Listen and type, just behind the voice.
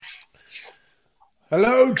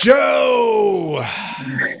Hello, Joe.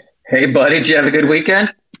 Hey, buddy, did you have a good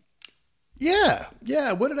weekend? Yeah.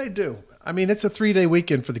 What did I do? I mean, it's a 3-day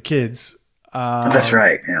weekend for the kids. That's Um,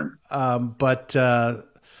 right, yeah. but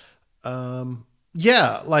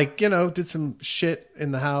yeah, did some shit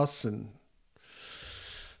in the house and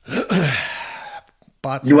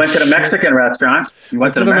bought You some went to the shit. Mexican restaurant. You went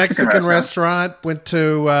Went to to the the Mexican Mexican restaurant. restaurant. Went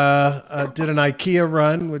to did an IKEA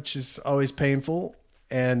run, which is always painful,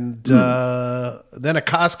 and Mm. then a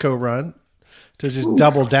Costco run to just Ooh.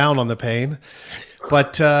 double down on the pain.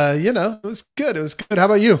 But it was good. It was good. How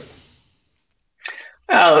about you?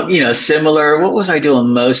 Oh, similar. What was I doing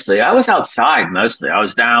mostly? I was outside mostly. I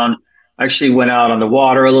was down. Actually, went out on the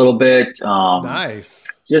water a little bit. Nice.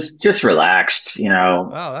 Just relaxed, Oh,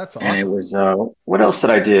 that's And it awesome. was. What else did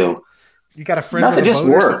I do? You got a friend with Nothing. a Just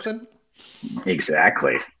boat or worked. something?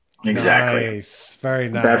 Exactly. Exactly. Nice. Very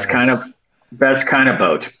That's kind of nice. that's kind of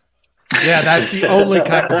boat. Yeah, that's the only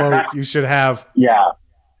kind of boat you should have. Yeah.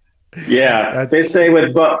 Yeah, they say That's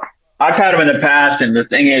with book. I've had them in the past, and the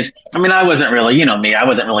thing is, I mean, I wasn't really, me, I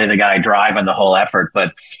wasn't really the guy driving the whole effort.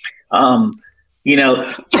 But, um,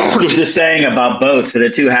 there's this saying about boats that the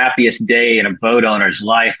two happiest day in a boat owner's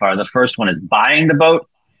life are the first one is buying the boat,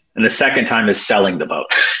 and the second time is selling the boat.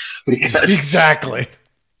 Because exactly.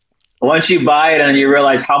 once you buy it and you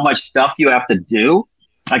realize how much stuff you have to do,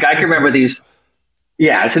 like I can It's remember just these.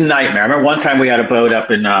 Yeah, it's a nightmare. I remember one time we had a boat up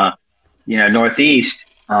in, Northeast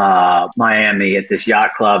Miami at this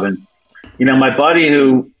yacht club, and my buddy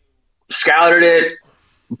who scouted it,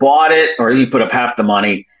 bought it, or he put up half the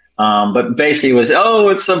money. But basically, it was, oh,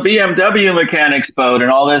 it's a BMW mechanics boat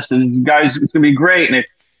and all this, and guys, it's gonna be great.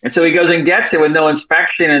 And so he goes and gets it with no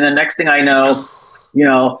inspection, and then next thing I know,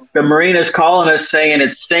 the marina's calling us saying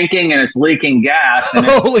it's sinking and it's leaking gas,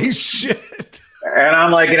 holy shit. and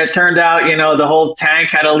I'm like, and it turned out, the whole tank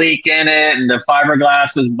had a leak in it, and the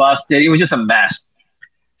fiberglass was busted. It was just a mess.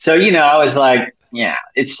 So, I was like, yeah,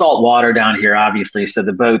 it's salt water down here, obviously. So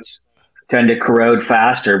the boats tend to corrode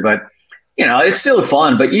faster, but, it's still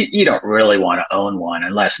fun. But you don't really want to own one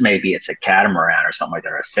unless maybe it's a catamaran or something like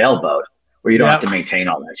that, or a sailboat where you don't have to Yep. maintain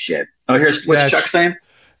all that shit. Oh, here's what's Chuck Yes. saying?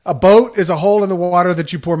 A boat is a hole in the water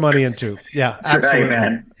that you pour money into. Yeah, That's right, absolutely.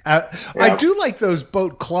 man. I Yeah. do like those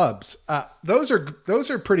boat clubs. Those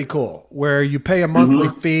are pretty cool. Where you pay a monthly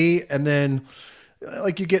Hmm. fee and then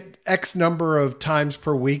like you get X number of times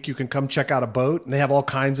per week you can come check out a boat, and they have all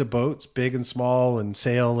kinds of boats, big and small and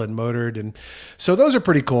sail and motored, and so those are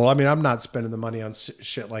pretty cool. I mean, I'm not spending the money on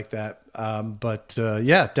shit like that, but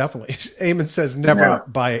yeah, definitely. Eamon says Yeah. never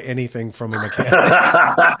buy anything from a mechanic.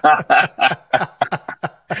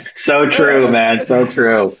 So true, man. So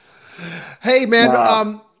true. Hey man,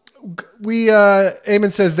 Uh, we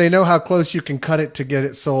Eamon says they know how close you can cut it to get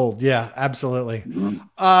it sold. Yeah, absolutely.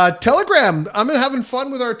 Telegram. I'm having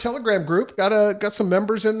fun with our Telegram group. Got some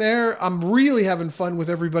members in there. I'm really having fun with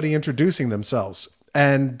everybody introducing themselves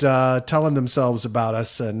and telling themselves about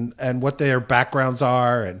us and what their backgrounds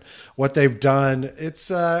are and what they've done. It's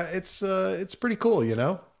pretty cool, you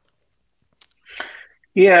know.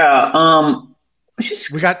 yeah. It's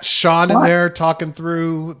just We got Sean in fun. there talking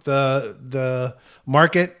through the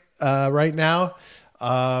market right now,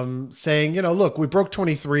 saying, look, we broke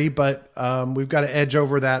 23, but we've got to edge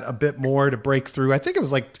over that a bit more to break through. I think it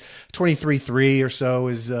was like 23.3 or so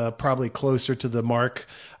is probably closer to the mark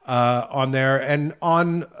on there. And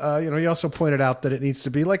he also pointed out that it needs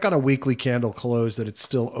to be like on a weekly candle close, that it's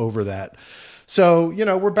still over that. So,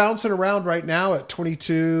 we're bouncing around right now at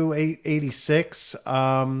 22,886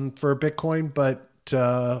 for Bitcoin, but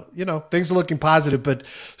things are looking positive, but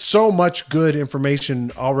so much good information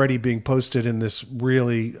already being posted in this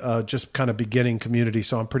really just kind of beginning community.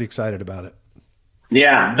 So I'm pretty excited about it.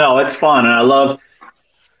 Yeah, no, it's fun, and I love.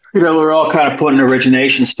 We're all kind of putting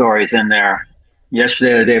origination stories in there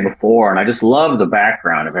yesterday or the day before, and I just love the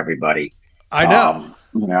background of everybody. I know.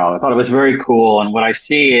 I thought it was very cool, and what I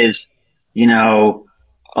see is, you know,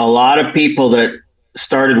 a lot of people that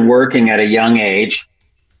started working at a young age,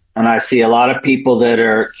 and I see a lot of people that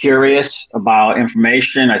are curious about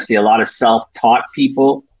information. I see a lot of self-taught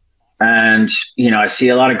people, and I see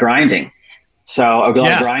a lot of grinding. So a lot of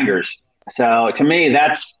Yeah. grinders. So to me,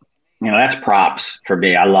 that's props for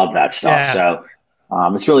me. I love that stuff. Yeah. So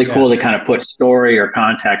it's really Yeah. cool to kind of put story or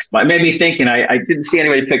context. But it made me thinking. I didn't see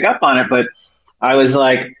anybody pick up on it, but I was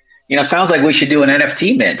like, sounds like we should do an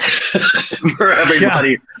NFT mint for Yeah.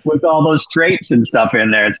 everybody with all those traits and stuff in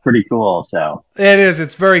there. It's pretty cool. So It is.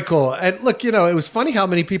 It's very cool. And look, it was funny how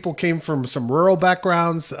many people came from some rural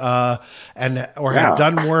backgrounds and or had yeah.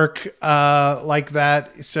 done work like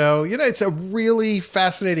that. So, it's a really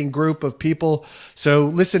fascinating group of people. So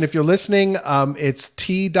listen, if you're listening, it's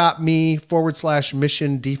t.me/mission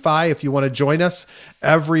DeFi. If you want to join us,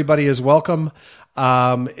 everybody is welcome.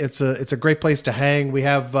 It's a great place to hang. We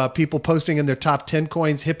have people posting in their top 10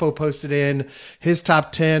 coins. Hippo posted in his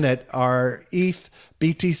top 10 at our ETH,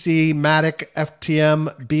 BTC, Matic,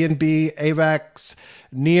 FTM, BNB, AVAX,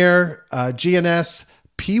 NEAR, GNS,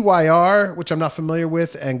 PYR, which I'm not familiar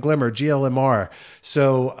with, and Glimmer, GLMR.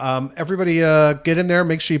 So everybody get in there.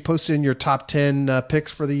 Make sure you post in your top 10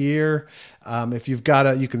 picks for the year. If you've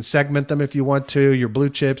got you can segment them if you want to, your blue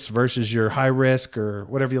chips versus your high risk or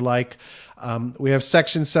whatever you like. We have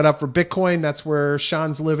sections set up for Bitcoin. That's where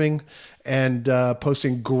Sean's living and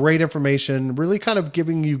posting great information, really kind of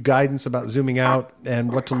giving you guidance about zooming out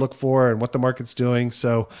and what to look for and what the market's doing.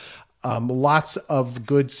 So lots of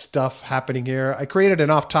good stuff happening here. I created an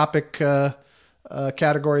off-topic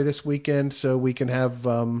category this weekend so we can have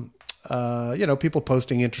people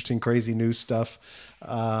posting interesting, crazy news stuff.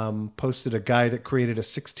 Posted a guy that created a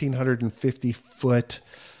 1,650-foot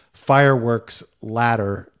fireworks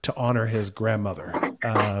ladder to honor his grandmother,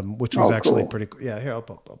 which was actually pretty cool. Yeah, here, I'll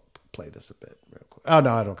play this a bit real quick. Oh,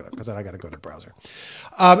 no, I don't, because then I got to go to the browser.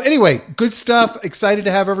 Anyway, good stuff. Excited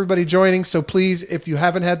to have everybody joining. So please, if you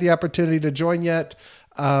haven't had the opportunity to join yet,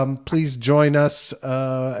 please join us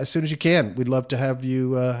as soon as you can. We'd love to have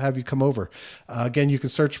you come over. Again, you can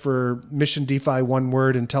search for Mission DeFi, one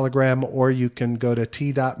word, in Telegram, or you can go to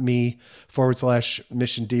t.me/Mission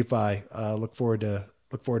DeFi. Look forward to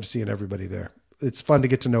seeing everybody there. It's fun to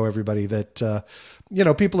get to know everybody that,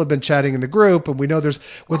 people have been chatting in the group, and we know there's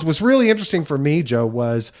what's really interesting for me, Joe,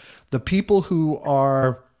 was the people who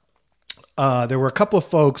are, there were a couple of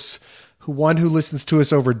folks one who listens to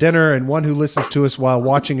us over dinner and one who listens to us while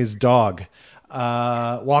walking his dog.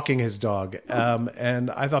 Walking his dog. And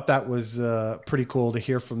I thought that was pretty cool to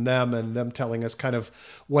hear from them and them telling us kind of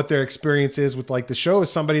what their experience is with like the show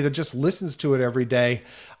as somebody that just listens to it every day.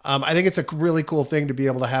 I think it's a really cool thing to be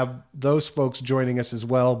able to have those folks joining us as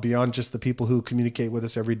well, beyond just the people who communicate with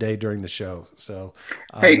us every day during the show. So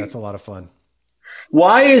that's a lot of fun.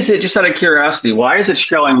 Why is it, just out of curiosity, why is it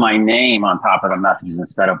showing my name on top of the messages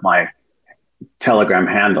instead of my Telegram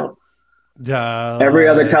handle? Every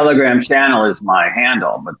other Telegram channel is my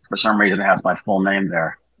handle, but for some reason it has my full name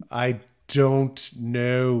there. I don't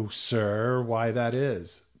know, sir, why that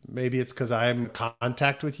is. Maybe it's because I'm in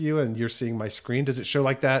contact with you and you're seeing my screen. Does it show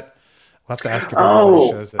like that? We'll have to ask if everybody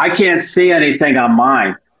shows that. I can't see anything on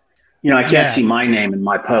mine. I can't see my name in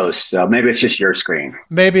my post, so maybe it's just your screen.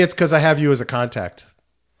 Maybe it's because I have you as a contact.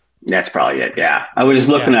 That's probably it, yeah. I was just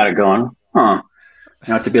looking at it going, I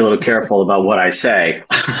have to be a little careful about what I say.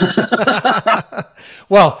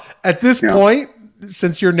 Well, at this point,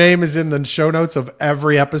 since your name is in the show notes of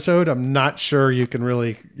every episode, I'm not sure you can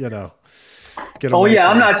really, get away from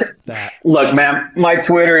I'm not. That. Look, man, my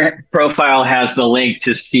Twitter profile has the link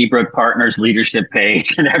to Seabrook Partners leadership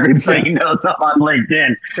page, and everybody knows I'm on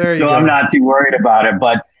LinkedIn. So I'm not too worried about it.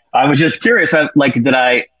 But I was just curious,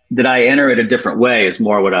 did I enter it a different way is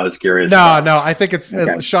more what I was curious about. No, I think it's,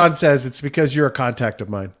 Sean says it's because you're a contact of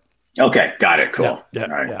mine. Okay, got it. Cool.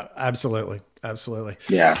 Yeah, absolutely.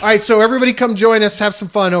 Yeah. All right, so everybody come join us, have some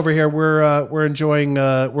fun over here. We're enjoying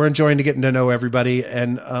getting to know everybody,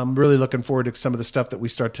 and I'm really looking forward to some of the stuff that we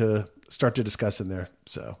start to discuss in there.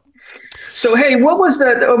 So hey, what was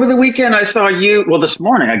that over the weekend? I saw you. Well, this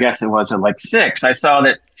morning, I guess it was at like 6. I saw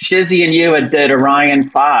that Shizzy and you did Orion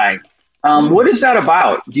 5. What is that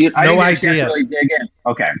about? No idea. Really dig in.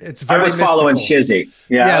 Okay, it's very. I was following Shizzy.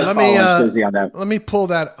 Yeah, I was following Shizzy on that. Let me pull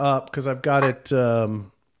that up because I've got it.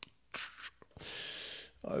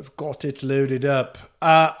 I've got it loaded up.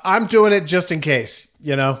 I'm doing it just in case,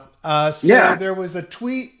 There was a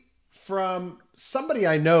tweet from somebody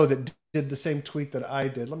I know that did the same tweet that I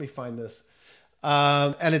did. Let me find this.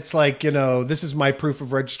 And it's like, this is my proof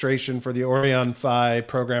of registration for the Orion 5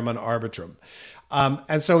 program on Arbitrum.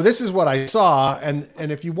 And so this is what I saw. And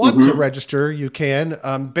if you want to register, you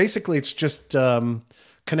can. Basically, it's just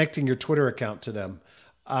connecting your Twitter account to them.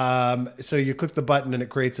 So you click the button and it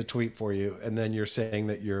creates a tweet for you. And then you're saying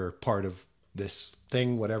that you're part of this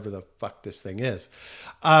thing, whatever the fuck this thing is.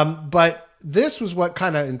 But this was what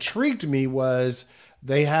kind of intrigued me was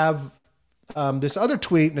they have this other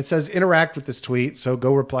tweet and it says interact with this tweet. So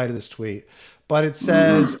go reply to this tweet. But it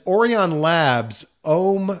says Orion Labs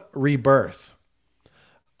Ohm Rebirth.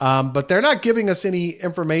 But they're not giving us any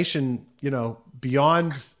information,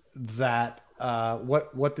 beyond that,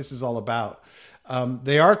 what this is all about.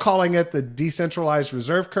 They are calling it the decentralized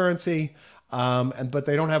reserve currency, but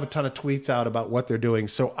they don't have a ton of tweets out about what they're doing.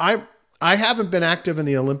 So I haven't been active in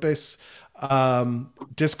the Olympus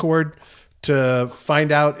Discord to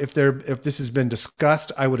find out if this has been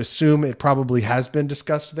discussed. I would assume it probably has been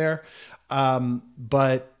discussed there.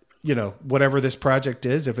 But whatever this project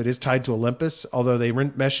is, if it is tied to Olympus, although they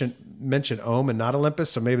mention Ohm and not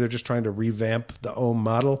Olympus, so maybe they're just trying to revamp the Ohm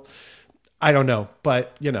model. I don't know,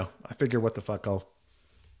 but I figure what the fuck, I'll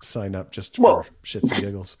sign up just for shits and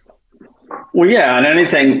giggles. Well, yeah, and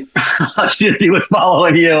anything. Shizzy was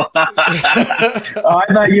following you. I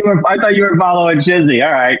thought you were following Shizzy.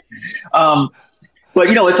 All right, but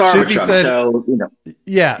it's Arbitrum. Said, so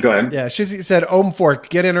yeah, go ahead. Yeah, Shizzy said Ohm fork,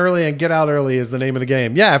 get in early and get out early is the name of the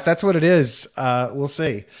game. Yeah, if that's what it is, we'll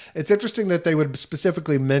see. It's interesting that they would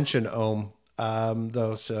specifically mention Ohm,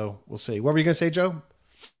 though. So we'll see. What were you gonna say, Joe?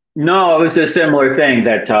 No, it was a similar thing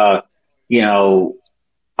that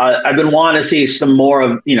I've been wanting to see some more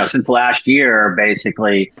of, since last year,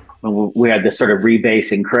 basically, when we had this sort of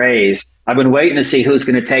rebasing craze. I've been waiting to see who's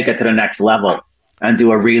going to take it to the next level and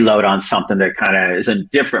do a reload on something that kind of is a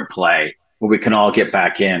different play where we can all get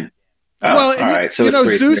back in. Well, all right. So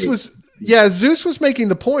Zeus was making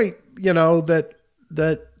the point,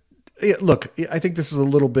 that look, I think this is a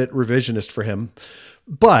little bit revisionist for him,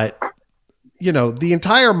 but the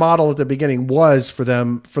entire model at the beginning was for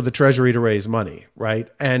the Treasury to raise money, right?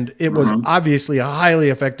 And it was obviously a highly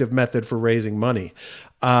effective method for raising money.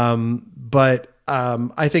 But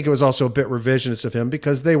I think it was also a bit revisionist of him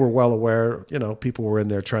because they were well aware, people were in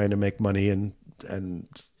there trying to make money and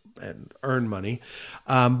earn money.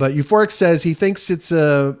 But Euphoric says he thinks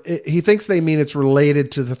they mean it's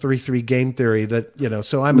related to the 3-3 game theory that,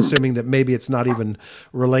 so I'm assuming that maybe it's not even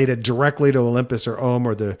related directly to Olympus or Ohm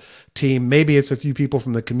or the team. Maybe it's a few people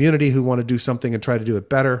from the community who want to do something and try to do it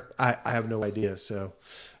better. I have no idea. So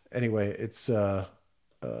anyway, it's, we're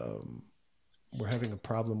having a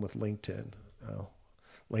problem with LinkedIn. Oh,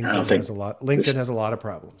 LinkedIn has a lot of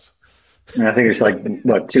problems. I think there's like,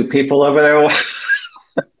 2 people over there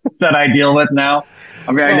that I deal with now.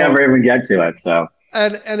 I mean, I never even get to it. So,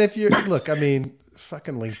 and if you look, I mean,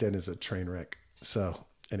 fucking LinkedIn is a train wreck. So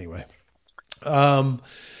anyway, so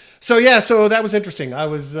that was interesting. I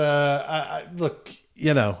was, look,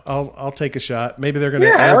 I'll take a shot. Maybe they're going to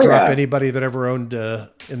airdrop anybody that ever owned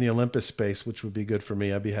in the Olympus space, which would be good for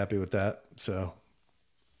me. I'd be happy with that. So,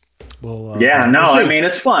 we'll I mean,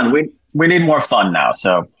 it's fun. We need more fun now.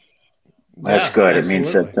 So. That's good. Absolutely.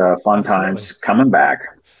 It means that fun times coming back.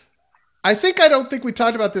 I don't think we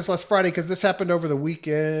talked about this last Friday because this happened over the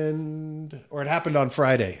weekend, or it happened on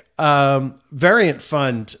Friday. Variant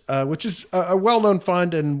Fund, which is a well-known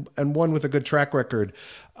fund and one with a good track record,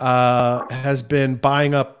 has been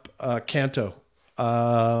buying up Canto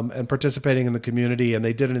and participating in the community, and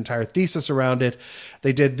they did an entire thesis around it.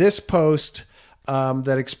 They did this post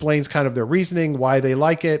that explains kind of their reasoning, why they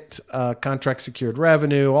like it, contract secured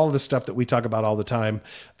revenue, all of the stuff that we talk about all the time,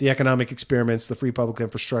 the economic experiments, the free public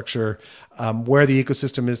infrastructure, where the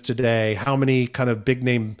ecosystem is today, how many kind of big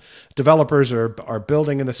name developers are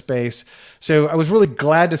building in the space. So I was really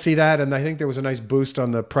glad to see that. And I think there was a nice boost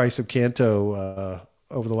on the price of Canto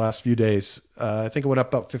over the last few days. I think it went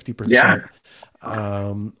up about 50%. Yeah.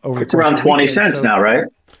 Over it's around 20 cents now, right?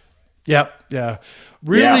 Yep. Yeah.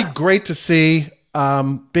 Really great to see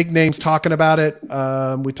big names talking about it.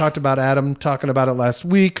 We talked about Adam talking about it last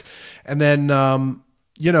week. And then,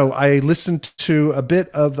 I listened to a bit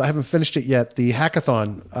of, I haven't finished it yet, the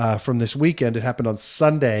hackathon from this weekend. It happened on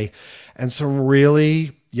Sunday. And some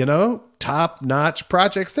really, top-notch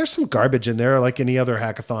projects. There's some garbage in there like any other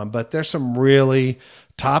hackathon, but there's some really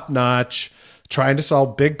top-notch, trying to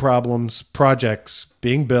solve big problems, projects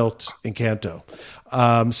being built in Canto.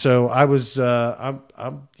 So I was, I'm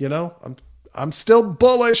still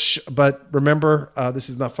bullish, but remember, this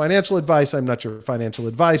is not financial advice. I'm not your financial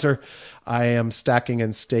advisor. I am stacking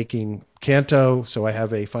and staking Canto. So I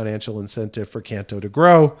have a financial incentive for Canto to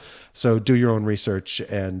grow. So do your own research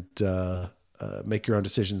and, make your own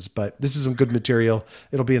decisions, but this is some good material.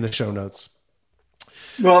 It'll be in the show notes.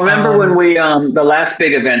 Well, remember when we, the last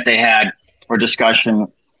big event they had for discussion,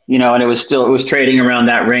 and it was trading around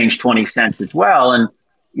that range, 20 cents as well. And,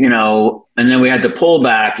 and then we had the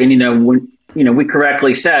pullback and, when, we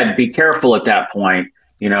correctly said, be careful at that point,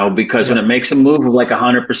 because when it makes a move of like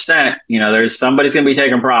 100%, there's somebody's going to be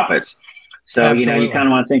taking profits. So, Absolutely. You kind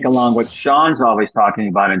of want to think along what Sean's always talking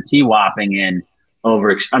about and T-whopping in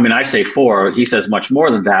over. I mean, I say 4, he says much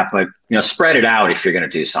more than that, but, spread it out if you're going to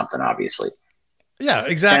do something, obviously. Yeah,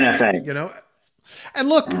 exactly. NFA. And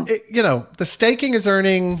look, the staking is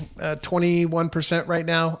earning 21% right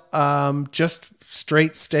now, just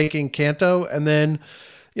straight staking Canto. And then,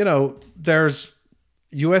 there's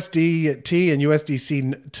USDT and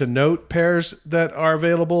USDC to note pairs that are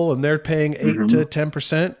available, and they're paying 8 to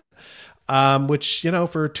 10%, which,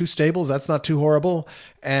 for two stables, that's not too horrible.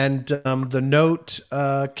 And the note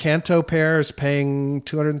Canto pair is paying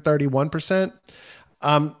 231%.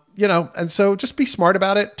 And so just be smart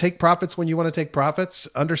about it. Take profits when you want to take profits.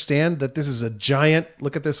 Understand that this is a giant,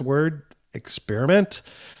 look at this word, experiment.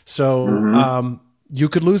 So you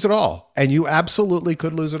could lose it all, and you absolutely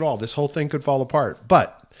could lose it all. This whole thing could fall apart.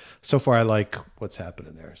 But so far, I like what's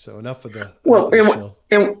happening there. So enough of the no,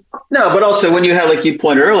 but also when you have, like you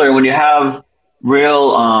pointed earlier, when you have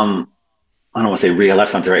real, I don't want to say real,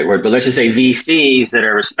 that's not the right word, but let's just say VCs that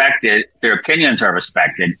are respected, their opinions are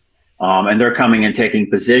respected. And they're coming and taking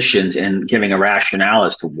positions and giving a rationale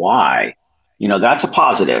as to why, that's a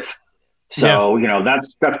positive. So,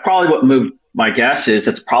 that's probably what moved, my guess is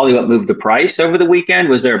that's probably what moved the price over the weekend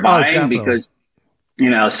was their buying because,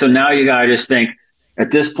 so now you got to just think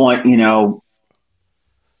at this point,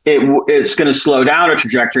 it's going to slow down a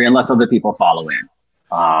trajectory unless other people follow in.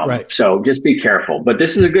 Right. So just be careful, but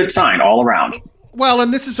this is a good sign all around. Well,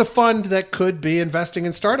 and this is a fund that could be investing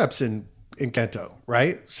in startups in Kento,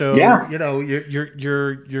 right? So,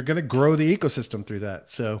 you're going to grow the ecosystem through that.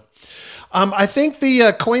 So, I think the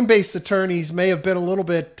Coinbase attorneys may have been a little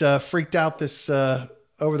bit freaked out this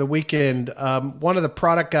over the weekend. One of the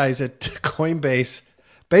product guys at Coinbase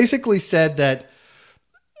basically said that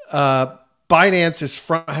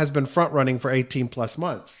Binance has been front running for 18 plus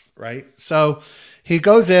months, right? So he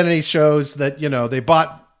goes in and he shows that, they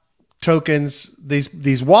bought tokens,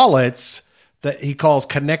 these wallets that he calls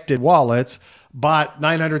connected wallets, bought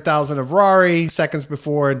 900,000 of Rari seconds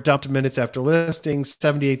before and dumped minutes after listing,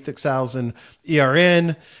 78,000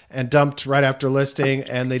 ERN and dumped right after listing.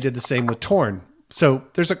 And they did the same with Torn. So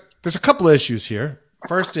there's a couple of issues here.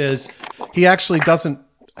 First is he actually doesn't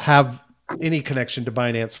have any connection to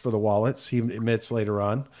Binance for the wallets. He admits later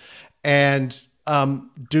on. And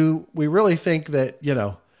do we really think that,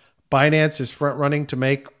 Binance is front running to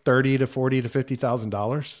make $30 to $40 to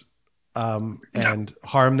 $50,000? And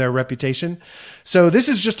harm their reputation. So this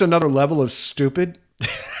is just another level of stupid.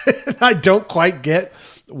 I don't quite get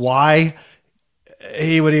why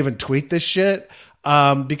he would even tweet this shit.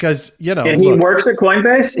 Because, and he works at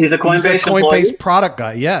Coinbase. He's a Coinbase employee? product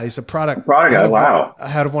guy. Yeah. He's a product guy. Wow.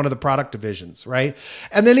 Head of one of the product divisions. Right.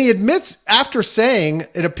 And then he admits after saying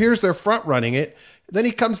it appears they're front running it. Then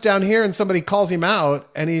he comes down here and somebody calls him out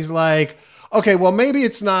and he's like, okay, well, maybe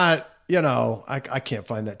it's not, I can't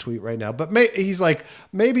find that tweet right now, but he's like,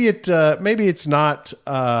 maybe it's not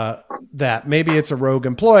that. Maybe it's a rogue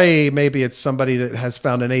employee. Maybe it's somebody that has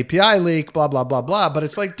found an API leak, blah, blah, blah, blah. But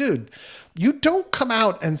it's like, dude, you don't come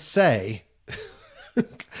out and say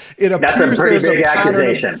it appears that's a pretty there's big a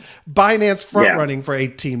accusation. Binance front running for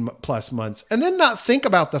 18 plus months and then not think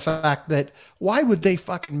about the fact that why would they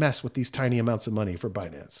fucking mess with these tiny amounts of money for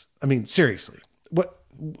Binance? I mean, seriously,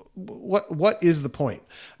 what is the point?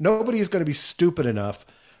 Nobody is going to be stupid enough,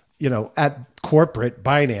 at corporate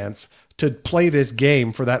Binance to play this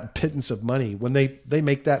game for that pittance of money when they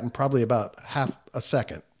make that in probably about half a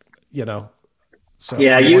second, So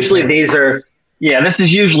usually this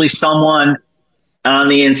is usually someone on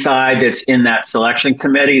the inside that's in that selection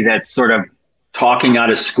committee that's sort of talking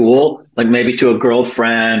out of school, like maybe to a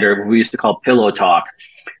girlfriend or what we used to call pillow talk,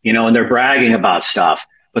 and they're bragging about stuff.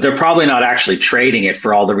 But they're probably not actually trading it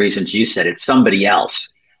for all the reasons you said. It's somebody else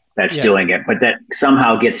that's doing it. But that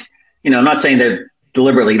somehow gets, I'm not saying they're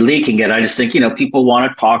deliberately leaking it. I just think, people want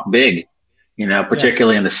to talk big,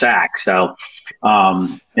 particularly in the SAC. So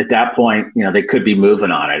at that point, they could be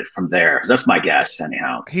moving on it from there. That's my guess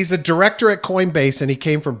anyhow. He's a director at Coinbase and he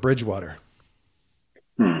came from Bridgewater.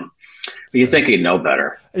 You think he'd know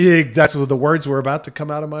better. Yeah, that's what the words were about to come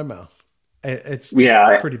out of my mouth. It's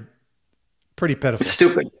pretty pitiful. It's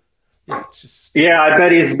stupid. Yeah, it's just stupid. Yeah, I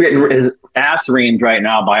bet he's getting his ass reamed right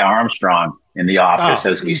now by Armstrong in the office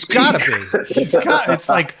as we speak. Gotta be. It's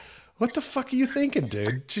like, what the fuck are you thinking,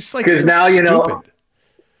 dude? Just like because now stupid.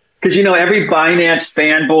 Because every Binance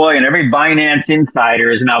fanboy and every Binance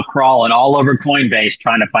insider is now crawling all over Coinbase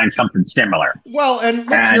trying to find something similar. Well, and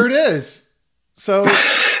look, here it is. So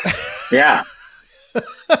yeah.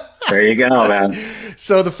 There you go, man.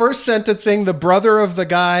 So the first sentencing, the brother of the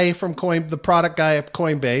guy from the product guy at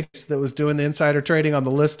Coinbase that was doing the insider trading on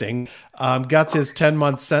the listing, got his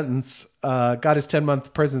 10-month sentence, got his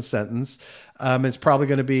 10-month prison sentence. It's probably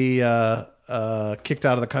going to be kicked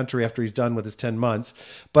out of the country after he's done with his 10 months.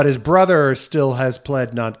 But his brother still has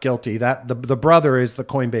pled not guilty. That the brother is the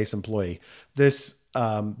Coinbase employee. This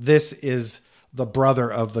is the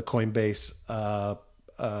brother of the Coinbase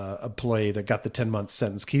employee that got the 10-month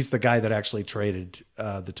sentence. He's the guy that actually traded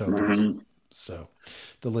the tokens. Mm-hmm. So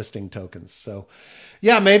the listing tokens. So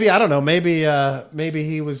yeah, maybe, I don't know. Maybe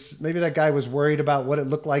that guy was worried about what it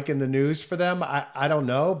looked like in the news for them. I don't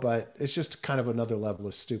know, but it's just kind of another level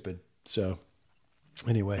of stupid. So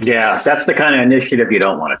anyway. Yeah. That's the kind of initiative you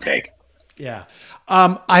don't want to take. Yeah.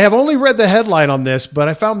 I have only read the headline on this, but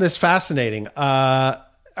I found this fascinating.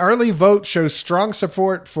 Early vote shows strong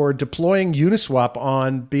support for deploying Uniswap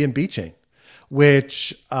on BNB chain,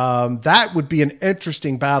 which that would be an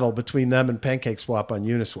interesting battle between them and PancakeSwap on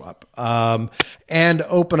Uniswap, and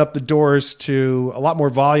open up the doors to a lot more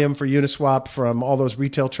volume for Uniswap from all those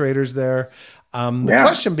retail traders there. The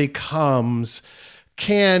question becomes,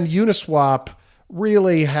 can Uniswap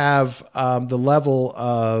really have the level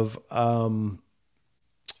of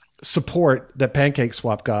support that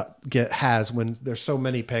PancakeSwap has when there's so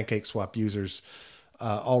many PancakeSwap users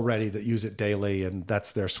already that use it daily, and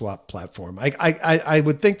that's their swap platform. I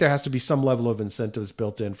would think there has to be some level of incentives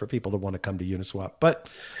built in for people to want to come to Uniswap. But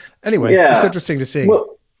anyway, it's interesting to see.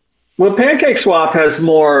 Well, PancakeSwap has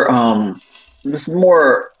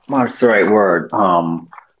what's the right word?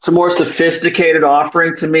 It's a more sophisticated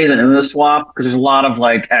offering to me than Uniswap, because there's a lot of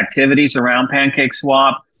like activities around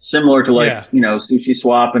PancakeSwap, similar to Sushi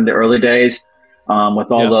Swap in the early days,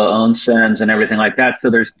 with all the own sends and everything like that. So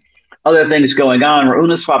there's other things going on, where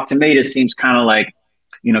Uniswap to me just seems kind of like,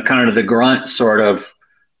 kind of the grunt sort of,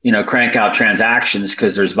 crank out transactions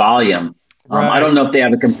because there's volume. Right. I don't know if they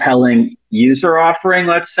have a compelling user offering,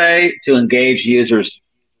 let's say, to engage users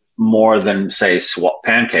more than, say,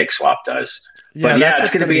 PancakeSwap does. Yeah, but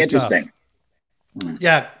it's going to be interesting.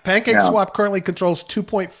 Yeah, PancakeSwap currently controls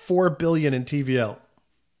 2.4 billion in TVL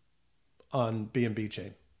on BNB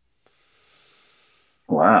chain.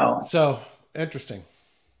 Wow. So interesting.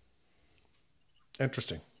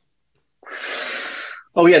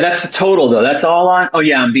 Oh yeah, that's the total though. That's all on. Oh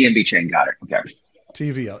yeah, on BNB chain. Got it. Okay.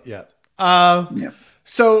 TVL. Yeah.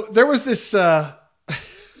 So there was this. There's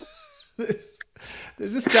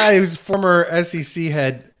this guy who's former SEC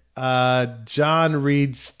head, John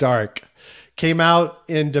Reed Stark, came out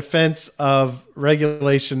in defense of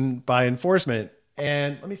regulation by enforcement.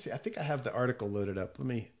 And let me see. I think I have the article loaded up. Let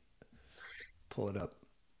me pull it up.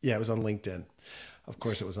 Yeah, it was on LinkedIn. Of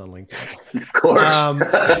course, it was on LinkedIn. Of course.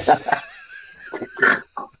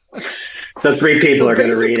 So 3 people are going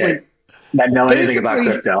to read it that know anything about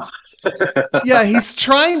crypto. Yeah, he's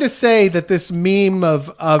trying to say that this meme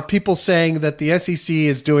of people saying that the SEC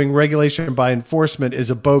is doing regulation by enforcement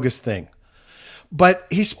is a bogus thing. But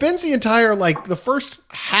he spends the entire, the first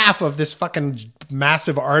half of this fucking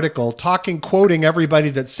massive article quoting everybody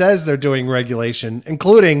that says they're doing regulation,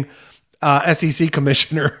 including SEC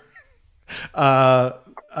Commissioner,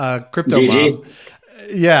 Crypto Gigi? Mom.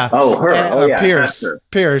 Yeah. Oh, her.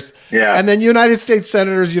 Pierce. Yeah. And then United States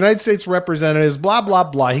senators, United States representatives, blah, blah,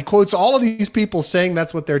 blah. He quotes all of these people saying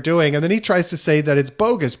that's what they're doing. And then he tries to say that it's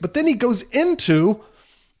bogus. But then he goes into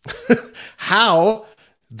how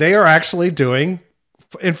they are actually doing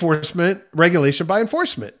regulation by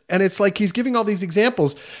enforcement. And it's like he's giving all these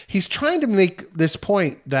examples. He's trying to make this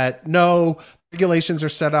point that no, regulations are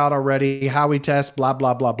set out already, how we test, blah,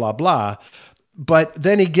 blah, blah, blah, blah. But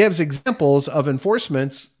then he gives examples of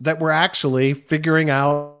enforcements that we're actually figuring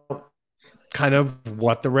out kind of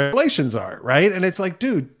what the regulations are, right? And it's like,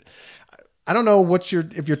 dude, I don't know if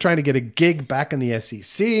you're trying to get a gig back in the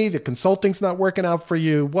SEC, the consulting's not working out for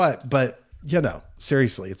you, what? But,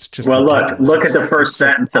 seriously, it's just ridiculous. Look at the first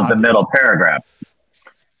sentence of the middle paragraph.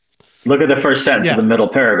 Look at the first sentence of the middle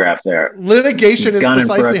paragraph there. Litigation is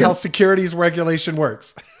precisely how securities regulation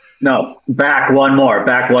works. No, back one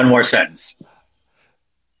more sentence.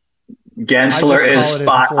 Gensler is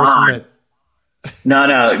spot on.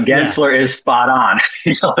 No, Gensler is spot on.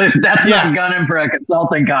 If that's not gunning for a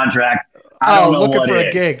consulting contract, I don't know looking for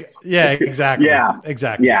a gig. Yeah, exactly.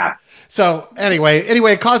 Exactly. Yeah. So anyway,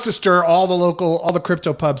 it caused a stir. All the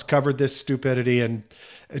crypto pubs covered this stupidity, and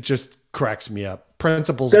it just cracks me up.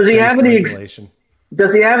 Principles. Does he have any regulation?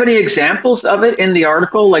 Does he have any examples of it in the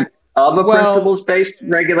article, of a principles-based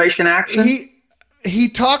regulation action? He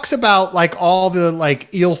talks about all the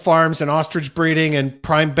eel farms and ostrich breeding and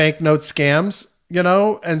prime banknote scams,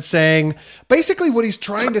 and saying basically what he's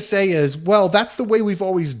trying to say is, well, that's the way we've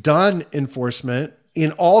always done enforcement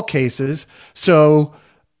in all cases. So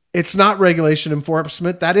it's not regulation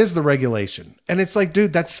enforcement. That is the regulation. And it's like,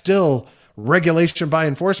 dude, that's still regulation by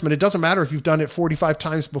enforcement. It doesn't matter if you've done it 45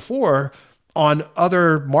 times before. on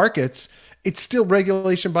other markets, it's still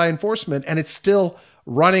regulation by enforcement, and it's still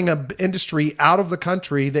running an industry out of the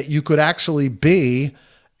country that you could actually be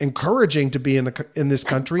encouraging to be in this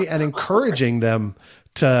country and encouraging them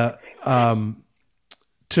to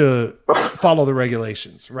follow the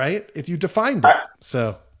regulations, right? If you defined it.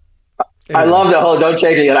 So anyway. I love the whole, don't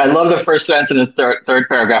change it yet. I love the first sentence in the third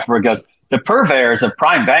paragraph where it goes, the purveyors of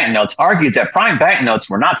prime banknotes argued that prime banknotes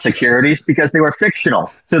were not securities because they were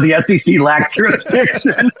fictional. So the SEC lacked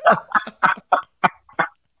jurisdiction.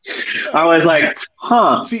 I was like,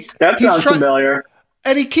 see, that sounds familiar.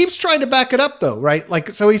 And he keeps trying to back it up, though, right? Like,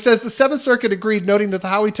 so he says the Seventh Circuit agreed, noting that the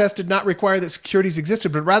Howey test did not require that securities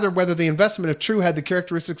existed, but rather whether the investment, if true, had the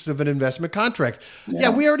characteristics of an investment contract. Yeah,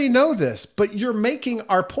 we already know this, but you're making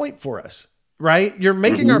our point for us, right? You're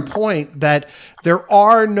making our point that there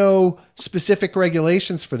are no specific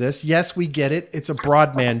regulations for this. Yes, we get it. It's a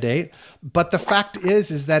broad mandate. But the fact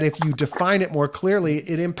is that if you define it more clearly,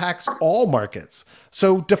 it impacts all markets.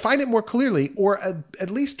 So define it more clearly, or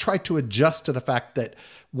at least try to adjust to the fact that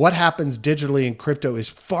what happens digitally in crypto is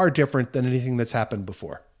far different than anything that's happened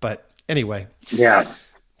before. But anyway. Yeah.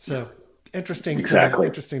 So interesting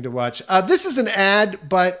to watch. This is an ad,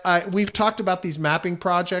 but we've talked about these mapping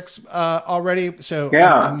projects already, so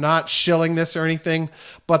I'm not shilling this or anything.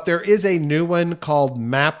 But there is a new one called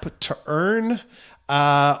Map to Earn.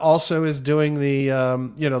 Also is doing the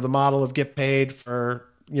the model of get paid for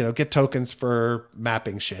get tokens for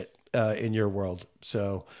mapping shit in your world.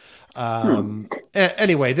 So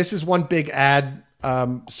anyway, this is one big ad.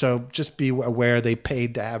 So just be aware they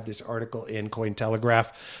paid to have this article in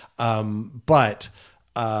Cointelegraph. But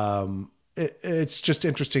it's just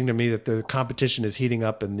interesting to me that the competition is heating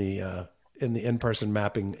up in the in-person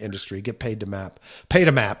mapping industry. Get paid to map, pay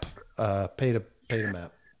to map.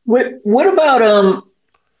 What about,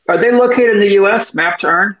 are they located in the U.S., Map to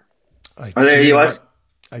Earn? Are they U.S.?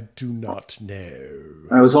 I do not know.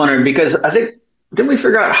 I was wondering because I think, didn't we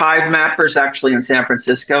figure out Hive Mappers actually in San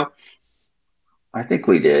Francisco? I think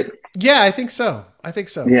we did. Yeah, I think so.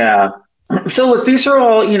 Yeah. So look, these are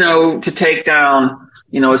all, to take down,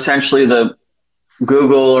 essentially the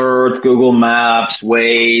Google Earth, Google Maps,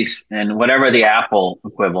 Waze, and whatever the Apple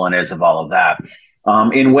equivalent is of all of that,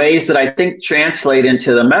 in ways that I think translate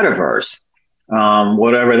into the metaverse,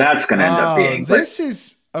 whatever that's going to end up being.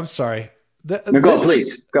 I'm sorry.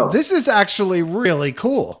 Please go. This is actually really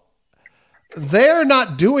cool. They're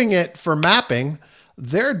not doing it for mapping.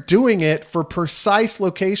 They're doing it for precise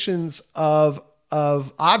locations of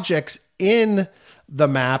objects in the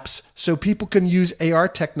maps, so people can use AR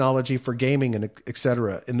technology for gaming and et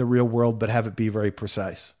cetera in the real world, but have it be very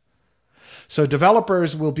precise. So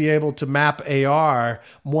developers will be able to map AR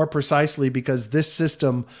more precisely because this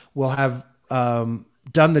system will have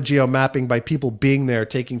done the geo mapping by people being there,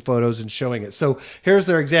 taking photos and showing it. So here's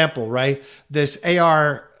their example, right? This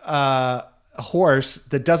AR horse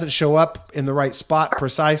that doesn't show up in the right spot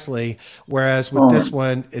precisely, whereas with this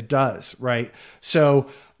one, it does, right? So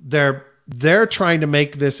they're trying to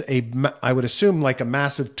make this I would assume like a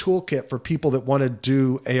massive toolkit for people that want to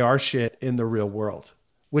do AR shit in the real world,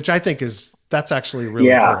 which I think that's actually really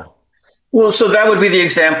cool. Well, so that would be the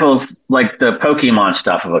example of like the Pokemon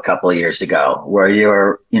stuff of a couple of years ago,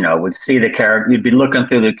 where would see the character, you'd be looking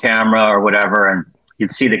through the camera or whatever, and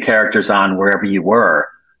you'd see the characters on wherever you were,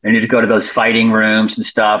 and you'd go to those fighting rooms and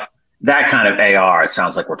stuff. That kind of AR, it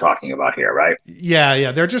sounds like we're talking about here, right?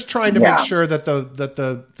 Yeah. They're just trying to make sure that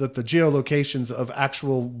the geolocations of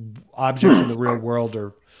actual objects in the real world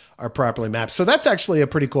are properly mapped. So that's actually a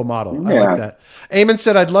pretty cool model. I like that. Eamon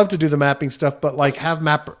said, I'd love to do the mapping stuff, but like Hive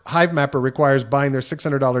Mapper requires buying their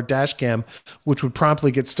 $600 dash cam, which would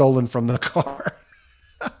promptly get stolen from the car.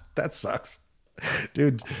 That sucks.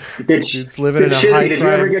 Dude's living in a high crime. Did you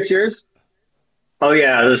ever get yours? Oh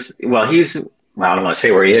yeah. I don't want to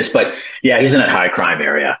say where he is, but yeah, he's in that high crime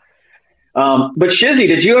area. But Shizzy,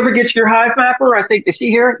 did you ever get your Hive Mapper? I think, is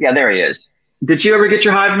he here? Yeah, there he is. Did you ever get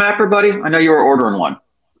your Hive Mapper, buddy? I know you were ordering one.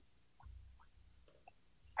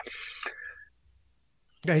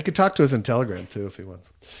 Yeah, he could talk to us in Telegram too if he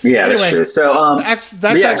wants. Yeah, anyway, that's true. So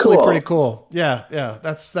that's actually cool. Pretty cool. Yeah.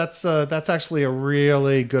 That's actually a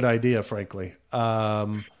really good idea, frankly.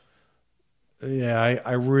 I'm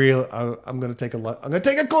going to take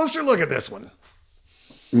a closer look at this one.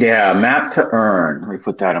 Yeah, Map to Earn. Let me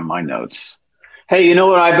put that in my notes. Hey, you know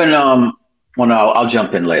what I've been I'll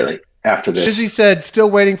jump in lately after this. Shizzy said, still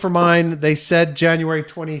waiting for mine. They said January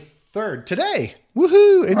 23rd today.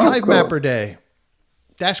 Woohoo! It's Hive Mapper Day.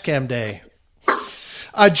 Dashcam Day.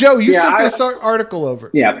 Joe, you sent this article over.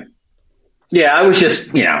 Yeah. Yeah, I was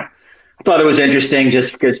just, I thought it was interesting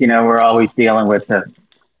just because, we're always dealing with the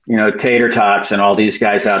Tater Tots and all these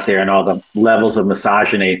guys out there and all the levels of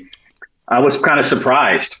misogyny. I was kind of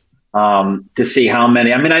surprised to see how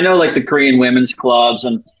many. I mean, I know like the Korean women's clubs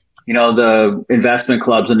and, the investment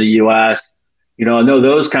clubs in the U.S., I know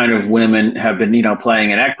those kind of women have been,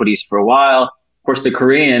 playing in equities for a while. Of course, the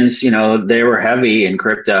Koreans, they were heavy in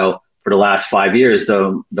crypto for the last 5 years,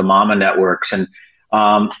 the mama networks. And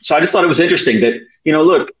so I just thought it was interesting that,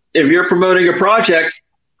 look, if you're promoting a project,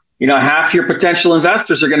 half your potential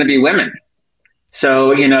investors are going to be women.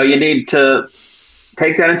 So, you need to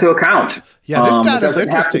take that into account. Yeah, this data is interesting. It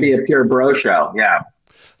doesn't have to be a pure bro show. Yeah.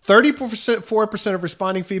 34% of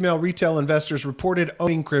responding female retail investors reported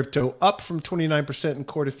owning crypto, up from 29% in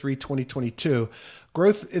quarter 3, 2022.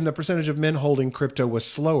 Growth in the percentage of men holding crypto was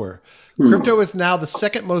slower. Crypto is now the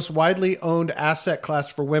second most widely owned asset class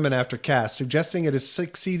for women after cash, suggesting it is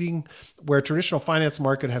succeeding where traditional finance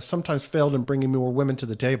market have sometimes failed in bringing more women to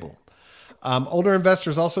the table. Older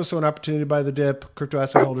investors also saw an opportunity by the dip. Crypto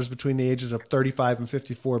asset holders between the ages of 35 and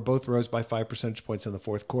 54 both rose by 5 percentage points in the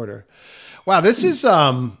fourth quarter. Wow, this has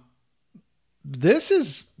some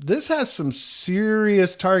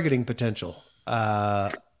serious targeting potential.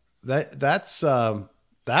 That's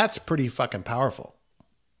pretty fucking powerful.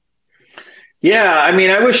 Yeah, I mean,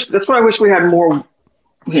 that's why I wish we had more.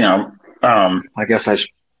 I guess I should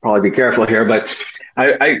probably be careful here, but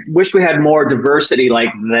I wish we had more diversity like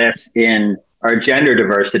this or gender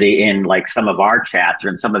diversity in like some of our chats or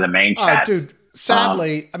in some of the main chats. Dude,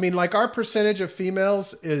 sadly, I mean, like our percentage of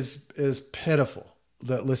females is pitiful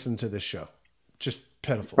that listen to this show. Just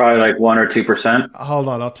pitiful. Probably like 1 or 2%. Hold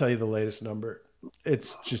on, I'll tell you the latest number.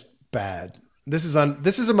 It's just bad. This is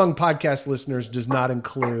among podcast listeners, does not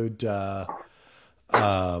include YouTube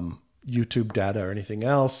data or anything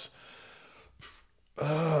else.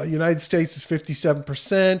 United States is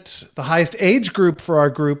 57%. The highest age group for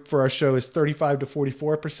our show is 35 to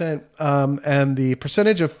 44%. And the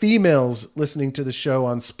percentage of females listening to the show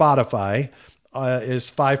on Spotify is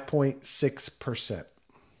 5.6%.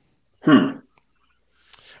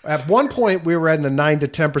 At one point we were in the 9 to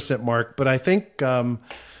 10% mark, but I think you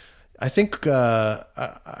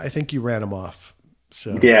ran them off.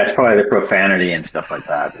 So yeah, it's probably the profanity and stuff like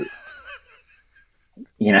that.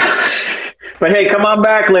 But hey, come on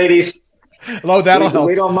back, ladies. Hello, that'll help.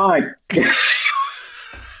 We don't mind.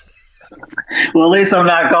 Well, at least I'm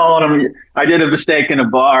not calling them. I did a mistake in a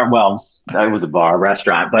bar. Well, that was a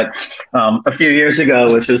restaurant, but a few years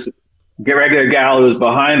ago, which was a regular gal who was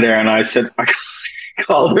behind there, and I said, I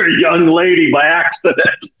called her young lady by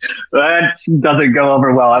accident. That doesn't go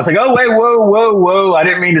over well. I was like, oh, wait, whoa. I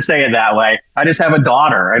didn't mean to say it that way. I just have a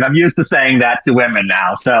daughter, and I'm used to saying that to women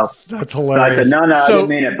now. So that's hilarious. So I said, no, I didn't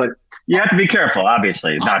mean it. But you have to be careful,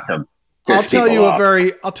 obviously, not to. I'll tell you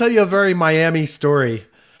a very Miami story.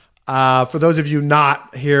 For those of you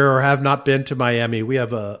not here or have not been to Miami, we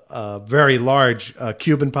have a very large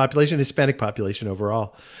Cuban population, Hispanic population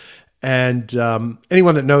overall. And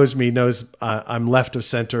anyone that knows me knows I'm left of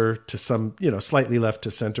center to some, slightly left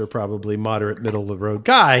to center, probably moderate middle of the road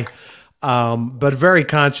guy, but very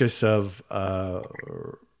conscious of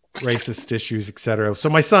racist issues, et cetera. So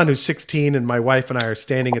my son, who's 16, and my wife and I are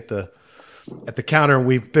standing at the counter, and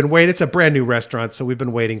we've been waiting. It's a brand new restaurant, so we've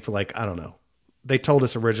been waiting for I don't know. They told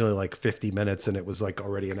us originally 50 minutes, and it was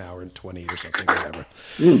already an hour and 20 or something, whatever.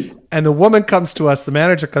 And the woman comes to us, the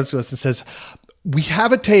manager comes to us and says, we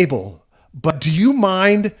have a table, but do you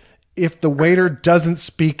mind if the waiter doesn't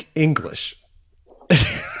speak English?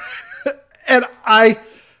 and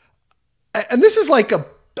this is like a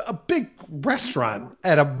big restaurant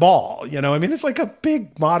at a mall, it's like a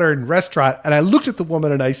big modern restaurant. And I looked at the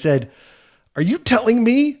woman and I said, are you telling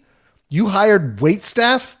me you hired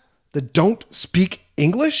waitstaff that don't speak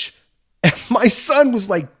English? And my son was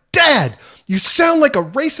like, Dad, you sound like a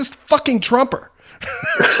racist fucking Trumper.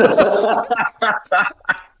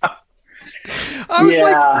 I'm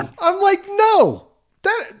like, no,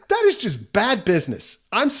 that is just bad business.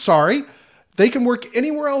 I'm sorry. They can work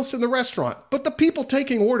anywhere else in the restaurant, but the people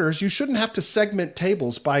taking orders, you shouldn't have to segment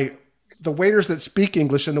tables by the waiters that speak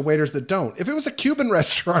English and the waiters that don't. If it was a Cuban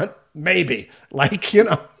restaurant, maybe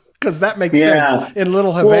because that makes sense in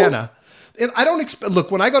Little Havana. And I don't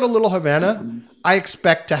look, when I go to Little Havana, I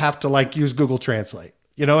expect to have to use Google Translate.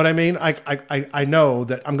 You know what I mean? I know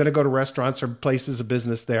that I'm going to go to restaurants or places of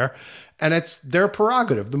business there, and it's their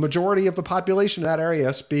prerogative. The majority of the population in that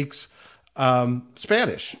area speaks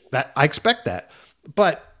Spanish. That I expect that,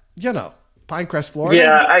 but Pinecrest,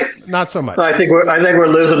 Florida, not so much. I think we're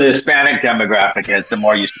losing the Hispanic demographic as the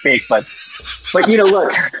more you speak. But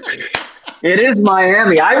look, it is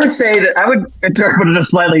Miami. I would say that I would interpret it a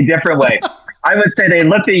slightly different way. I would say they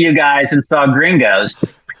looked at you guys and saw gringos.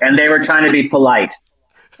 and they were trying to be polite.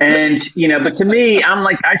 And, but to me, I'm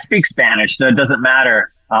like, I speak Spanish, so it doesn't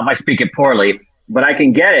matter. I speak it poorly, but I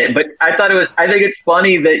can get it. But I think it's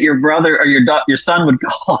funny that your brother or your son would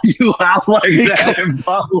call you out like that in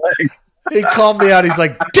public. He called me out. He's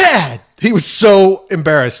like, Dad. He was so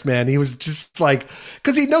embarrassed, man. He was just like,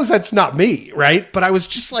 because he knows that's not me, right? But I was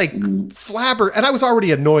just like flabber. And I was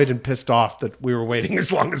already annoyed and pissed off that we were waiting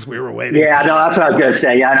as long as we were waiting. Yeah, no, that's what I was going to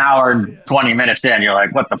say. Yeah, an hour and 20 minutes in, you're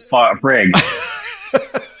like, what the frig?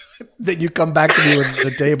 Then you come back to me with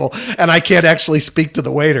the table and I can't actually speak to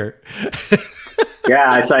the waiter.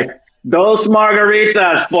 Yeah, it's like, dos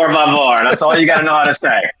margaritas, por favor. That's all you got to know how to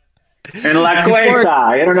say. In La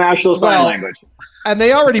Cuenta, international sign language. And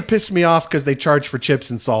they already pissed me off because they charge for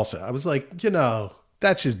chips and salsa. I was like,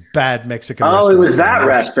 that's just bad Mexican restaurant. Oh, it was that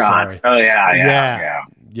restaurant. Sorry. Oh,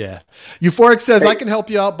 yeah. Euphoric says, I can help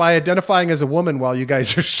you out by identifying as a woman while you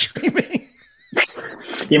guys are streaming.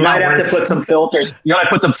 You might have to put some filters. You might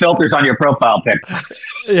put some filters on your profile pic.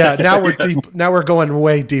 Yeah, now we're deep. Now we're going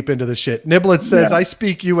way deep into the shit. Niblet says, I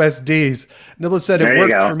speak USDs. Niblet said it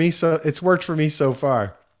worked for me. So it's worked for me so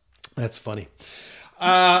far. That's funny.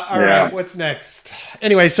 All right, what's next?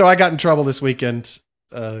 Anyway, so I got in trouble this weekend.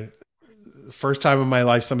 First time in my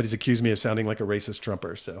life somebody's accused me of sounding like a racist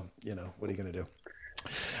Trumper. So, what are you going to do?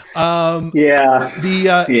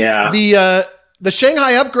 The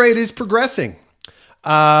Shanghai upgrade is progressing.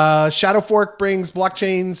 Shadow Fork brings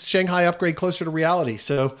blockchain's Shanghai upgrade closer to reality.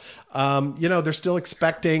 So, they're still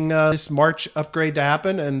expecting this March upgrade to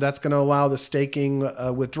happen, and that's going to allow the staking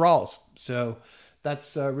withdrawals. So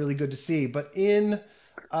that's really good to see. But in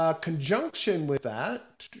conjunction with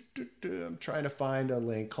that, I'm trying to find a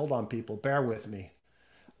link. Hold on, people. Bear with me.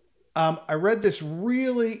 I read this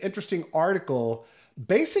really interesting article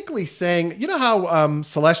basically saying, how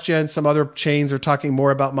Celestia and some other chains are talking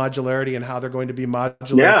more about modularity and how they're going to be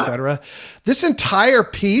modular, et cetera. This entire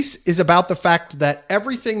piece is about the fact that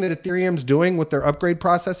everything that Ethereum's doing with their upgrade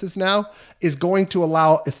processes now is going to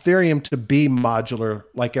allow Ethereum to be modular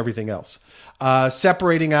like everything else.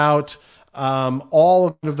 Separating out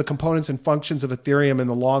all of the components and functions of Ethereum in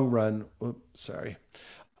the long run.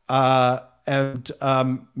 And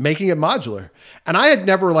making it modular. And I had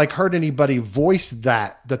never heard anybody voice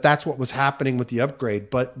that's what was happening with the upgrade,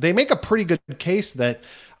 but they make a pretty good case that,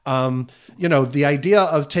 the idea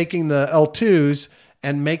of taking the L2s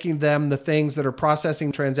and making them the things that are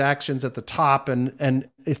processing transactions at the top and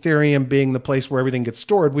Ethereum being the place where everything gets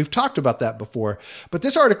stored. We've talked about that before, but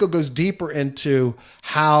this article goes deeper into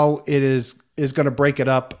how it is going to break it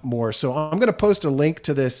up more. So I'm going to post a link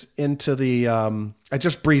to this into the, I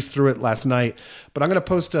just breezed through it last night, but I'm going to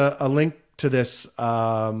post a link to this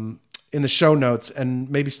in the show notes and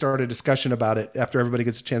maybe start a discussion about it after everybody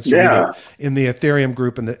gets a chance to read it in the Ethereum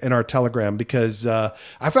group in our Telegram, because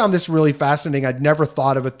I found this really fascinating. I'd never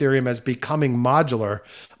thought of Ethereum as becoming modular,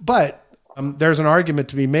 but there's an argument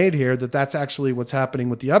to be made here that that's actually what's happening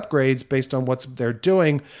with the upgrades based on what they're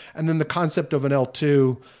doing. And then the concept of an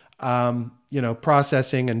L2,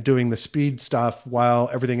 processing and doing the speed stuff while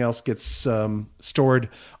everything else gets stored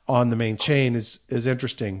on the main chain is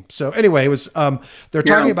interesting. So anyway, it was they're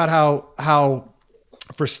talking about how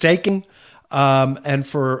for staking and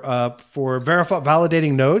for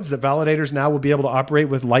validating nodes, that validators now will be able to operate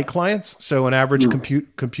with light clients. So an average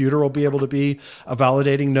computer will be able to be a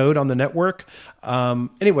validating node on the network.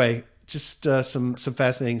 Anyway, just some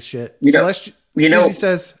fascinating shit. Susie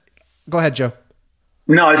says, go ahead, Joe.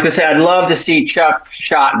 No, I was going to say, I'd love to see Chuck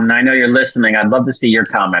Schotten. I know you're listening. I'd love to see your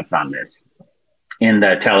comments on this in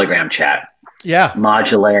the Telegram chat. Yeah.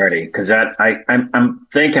 Modularity. Because I'm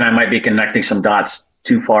thinking I might be connecting some dots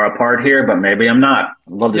too far apart here, but maybe I'm not.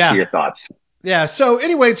 I'd love to see your thoughts. Yeah. So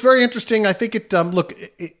anyway, it's very interesting. I think it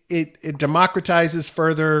democratizes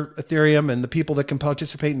further Ethereum and the people that can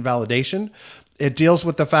participate in validation. It deals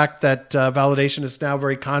with the fact that validation is now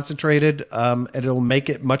very concentrated, and it'll make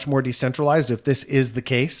it much more decentralized if this is the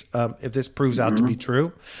case, if this proves out to be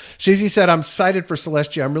true. Shizi said, I'm excited for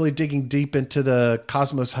Celestia. I'm really digging deep into the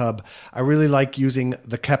Cosmos Hub. I really like using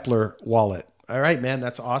the Kepler wallet. All right, man,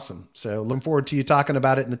 that's awesome. So looking forward to you talking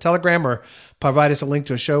about it in the Telegram, or provide us a link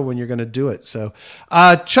to a show when you're going to do it. So,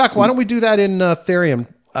 Chuck, why don't we do that in Ethereum,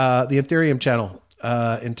 the Ethereum channel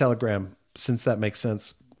in Telegram, since that makes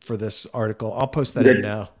sense for this article. I'll post that in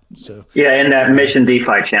now. So in that Mission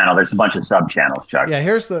DeFi channel, there's a bunch of sub channels, Chuck.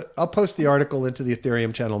 Yeah, I'll post the article into the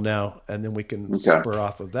Ethereum channel now, and then we can spur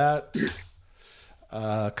off of that.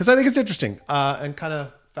 Because I think it's interesting and kind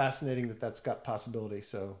of fascinating that that's got possibility.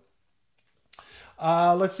 So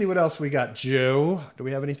let's see what else we got. Joe, do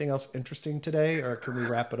we have anything else interesting today, or can we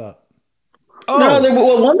wrap it up? Oh,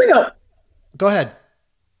 no, one thing. Go ahead.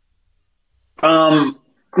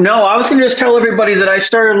 No, I was going to just tell everybody that I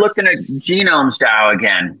started looking at genomes DAO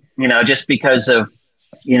again. Just because of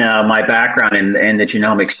my background in the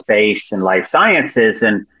genomic space and life sciences,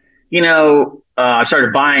 and I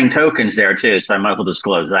started buying tokens there too. So I might as well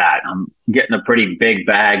disclose that I'm getting a pretty big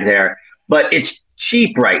bag there, but it's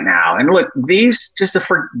cheap right now. And look, these just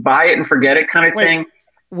buy it and forget it kind of Wait, thing.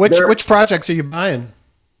 which projects are you buying?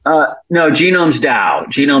 No, Genomes DAO.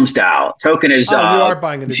 Genomes DAO token is Oh, you are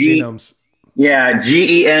buying into genomes. Yeah,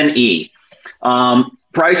 GENE.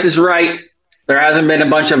 Price is right. There hasn't been a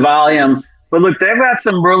bunch of volume, but look, they've got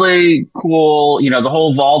some really cool, the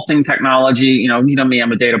whole vaulting technology. Me,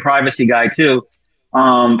 I'm a data privacy guy too,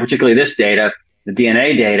 particularly this data, the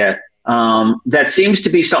DNA data. That seems to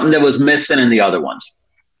be something that was missing in the other ones.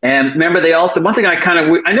 And remember, they also, one thing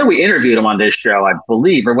I know we interviewed them on this show, I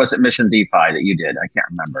believe, or was it Mission DeFi that you did? I can't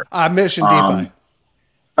remember. Mission DeFi.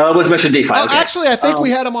 It was Mission DeFi. Okay. Actually, I think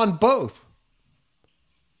we had them on both.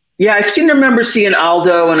 Yeah, I seem to remember seeing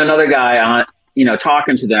Aldo and another guy on,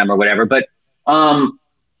 talking to them or whatever. But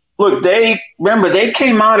look, they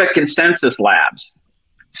came out of Consensus Labs.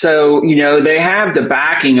 So, they have the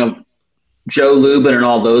backing of Joe Lubin and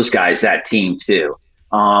all those guys, that team too.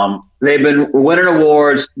 They've been winning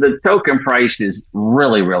awards. The token price is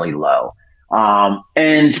really, really low.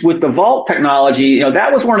 And with the vault technology,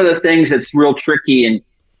 that was one of the things that's real tricky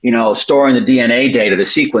in, storing the DNA data, the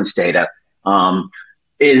sequence data,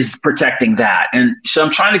 is protecting that. And so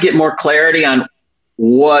I'm trying to get more clarity on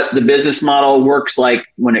what the business model works like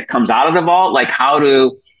when it comes out of the vault. Like how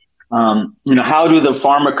do the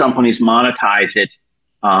pharma companies monetize it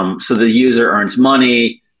so the user earns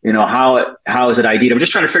money? How is it ID'd? I'm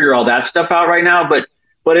just trying to figure all that stuff out right now. But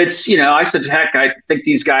it's, I said, heck, I think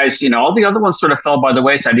these guys, all the other ones sort of fell by the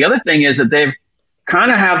wayside. The other thing is that they've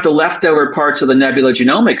kind of have the leftover parts of the Nebula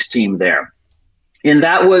Genomics team there. And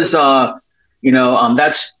that was,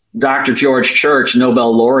 that's Dr. George Church,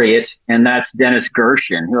 Nobel laureate, and that's Dennis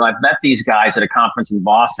Gershon, who I've met these guys at a conference in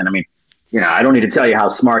Boston. I mean, I don't need to tell you how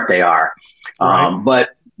smart they are. Right. But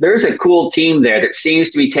there's a cool team there that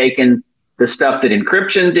seems to be taking the stuff that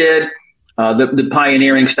Encryption did, the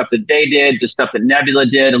pioneering stuff that they did, the stuff that Nebula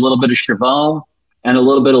did, a little bit of Chavon, and a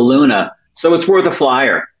little bit of Luna. So it's worth a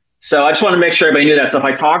flyer. So I just want to make sure everybody knew that. So if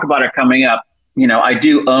I talk about it coming up, I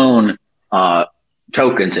do own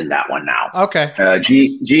tokens in that one now. Okay.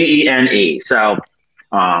 GENE. So,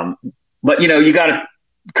 but you got to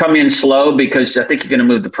come in slow because I think you're going to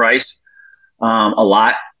move the price a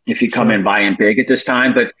lot if you come in buying big at this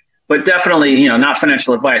time. But definitely, not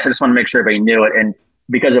financial advice. I just want to make sure everybody knew it. And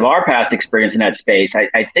because of our past experience in that space,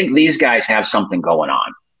 I think these guys have something going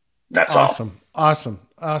on. That's awesome. Awesome.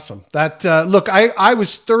 That look, I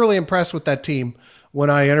was thoroughly impressed with that team when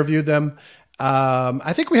I interviewed them.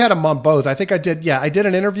 I think we had them on both. I think I did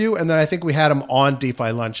an interview, and then I think we had them on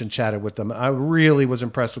DeFi Lunch and chatted with them. I really was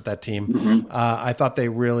impressed with that team. Mm-hmm. I thought they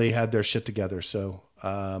really had their shit together. So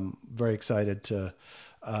very excited to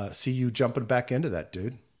see you jumping back into that,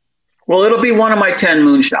 dude. Well, it'll be one of my 10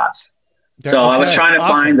 moonshots. So I was trying to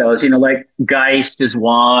find those, like Geist is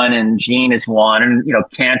one and Gene is one, and,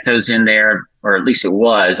 Canto's in there, or at least it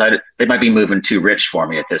was. They might be moving too rich for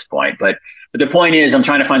me at this point. But the point is, I'm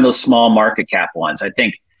trying to find those small market cap ones. I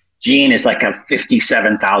think Gene is like a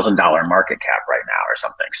 $57,000 market cap right now or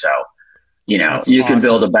something. So, you can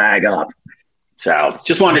build a bag up. So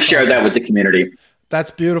just wanted to share that with the community. That's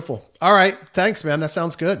beautiful. All right. Thanks, man. That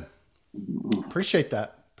sounds good. Appreciate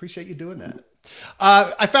that. Appreciate you doing that.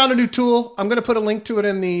 I found a new tool. I'm going to put a link to it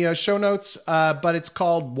in the show notes, but it's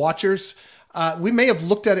called Watchers. We may have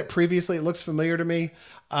looked at it previously. It looks familiar to me,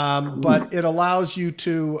 but it allows you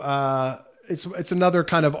to, it's another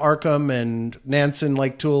kind of Arkham and Nansen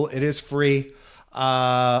like tool. It is free,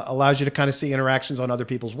 allows you to kind of see interactions on other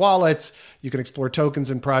people's wallets. You can explore tokens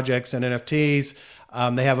and projects and NFTs.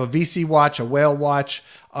 They have a VC watch, a whale watch.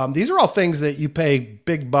 These are all things that you pay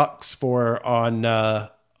big bucks for on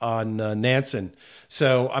Nansen.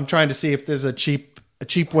 So I'm trying to see if there's a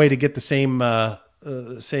cheap way to get the same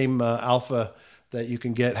alpha that you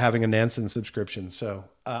can get having a Nansen subscription. So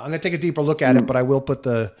I'm going to take a deeper look at it, but I will put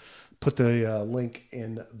the link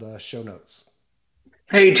in the show notes.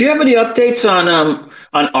 Hey, do you have any updates on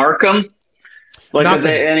Arkham? Like,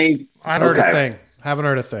 nothing. I haven't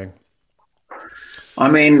heard a thing. I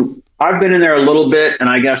mean, I've been in there a little bit, and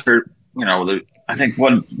I guess I think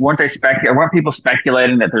weren't people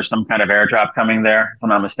speculating that there's some kind of airdrop coming there, if I'm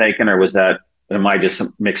not mistaken, or am I just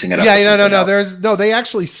mixing it up? Yeah, no. They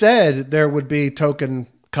actually said there would be token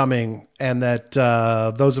coming, and that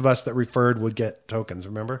those of us that referred would get tokens.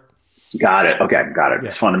 Remember? Got it. Okay, got it. Yeah.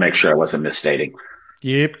 Just want to make sure I wasn't misstating.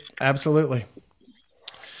 Yep, absolutely.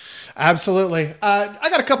 Absolutely. I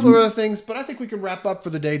got a couple of other things, but I think we can wrap up for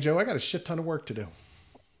the day, Joe. I got a shit ton of work to do.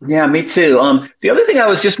 Yeah, me too. The other thing I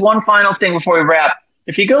was just one final thing before we wrap.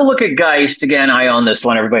 If you go look at Geist again, I own this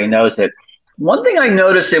one. Everybody knows it. One thing I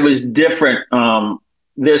noticed it was different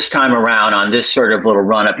this time around on this sort of little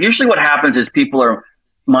run up. Usually, what happens is people are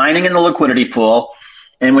mining in the liquidity pool,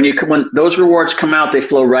 and when those rewards come out, they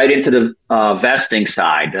flow right into the vesting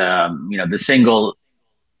side.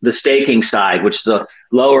 The staking side, which is a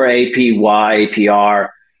lower APY, APR,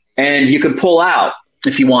 and you could pull out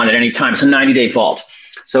if you want at any time. It's a 90-day vault.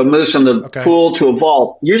 So it moves from the pool to a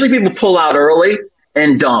vault. Usually people pull out early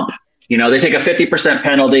and dump. They take a 50%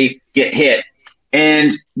 penalty, get hit.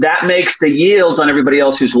 And that makes the yields on everybody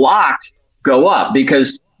else who's locked go up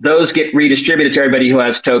because those get redistributed to everybody who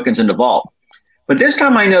has tokens in the vault. But this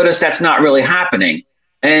time I noticed that's not really happening.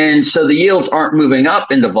 And so the yields aren't moving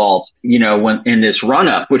up in the vault, when in this run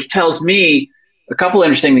up, which tells me a couple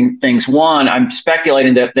interesting things. One, I'm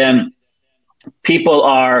speculating that then people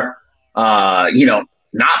are,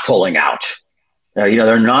 not pulling out.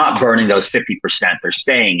 They're not burning those 50%. They're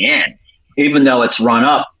staying in, even though it's run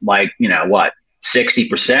up like,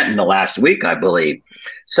 60% in the last week, I believe.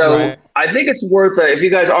 So right. I think it's worth it. If you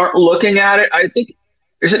guys aren't looking at it, I think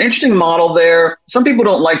there's an interesting model there. Some people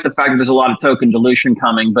don't like the fact that there's a lot of token dilution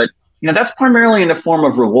coming, but that's primarily in the form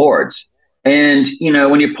of rewards. And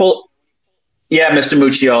when you pull, Mr.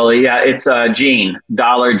 Muccioli, it's Gene,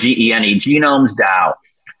 $Gene, Genomes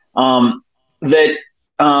DAO, that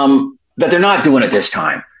they're not doing it this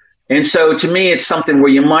time. And so to me, it's something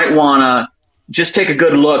where you might want to just take a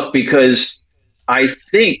good look because I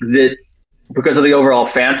think that because of the overall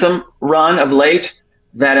phantom run of late,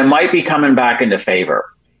 that it might be coming back into favor.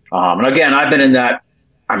 And again, I've been in that.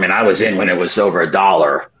 I mean, I was in when it was over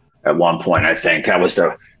 $1 at one point. I think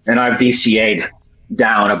and I've DCA'd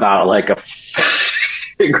down about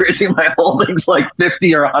increasing my holdings like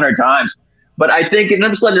 50 or 100 times. But I think I'm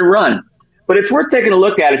just letting it run. But it's worth taking a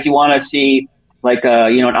look at if you want to see an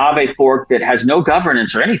Aave fork that has no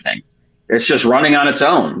governance or anything. It's just running on its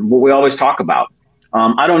own. What we always talk about.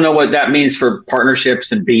 I don't know what that means for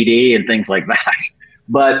partnerships and BD and things like that,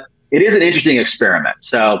 but it is an interesting experiment.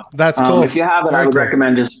 So that's cool. If you haven't, I would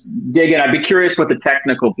recommend just dig in. I'd be curious what the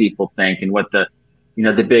technical people think and what the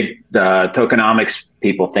big tokenomics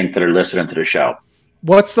people think that are listening to the show.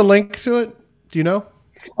 What's the link to it? Do you know?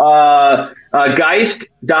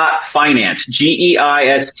 Geist.finance,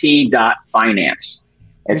 GEIST.finance.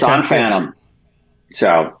 It's on Phantom.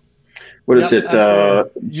 So what is it?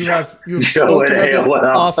 You've spoken of it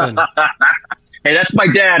often. Hey, that's my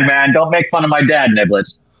dad, man. Don't make fun of my dad,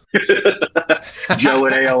 Niblets. Joe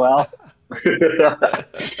at AOL.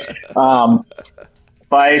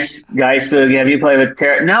 Vice, Geist, have you played with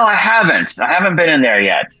Terra? No, I haven't. I haven't been in there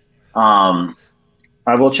yet. I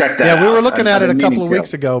will check that out. Yeah, we were looking at it a couple of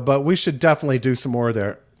weeks ago, but we should definitely do some more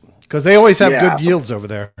there because they always have good yields over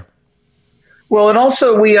there. Well, and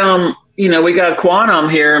also we got Quantum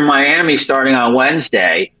here in Miami starting on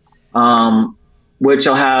Wednesday, which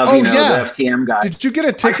will have the FTM guys. Did you get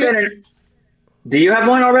a ticket? Do you have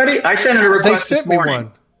one already? I sent it a request. They sent me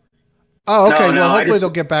one. Oh, okay. Well, hopefully they'll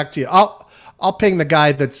get back to you. I'll ping the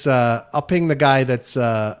guy that's.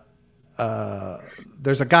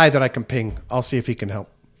 There's a guy that I can ping. I'll see if he can help.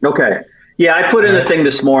 Okay. Yeah, I put in the thing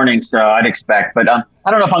this morning, so I'd expect. But I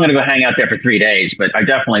don't know if I'm going to go hang out there for 3 days. But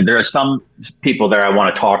there are some people there I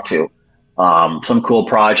want to talk to. Some cool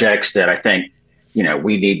projects that I think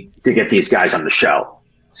we need to get these guys on the show.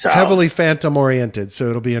 So heavily phantom oriented, so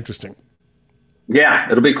it'll be interesting. Yeah,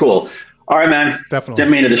 it'll be cool. All right, man. Definitely.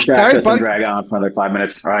 Didn't mean to distract us and drag on for another 5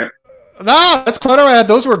 minutes. All right. No, that's quite all right.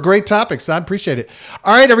 Those were great topics. I appreciate it.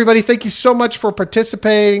 All right, everybody. Thank you so much for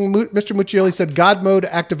participating. Mr. Muccioli said, God mode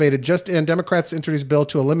activated. Just in, Democrats introduced bill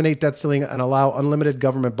to eliminate debt ceiling and allow unlimited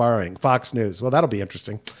government borrowing. Fox News. Well, that'll be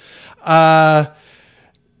interesting.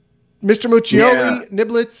 Mr. Muccioli,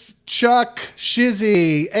 Niblets, Chuck,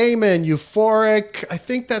 Shizzy, Eamon, Euphoric. I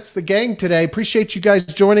think that's the gang today. Appreciate you guys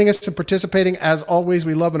joining us and participating. As always,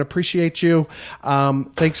 we love and appreciate you.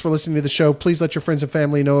 Thanks for listening to the show. Please let your friends and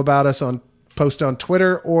family know about us post on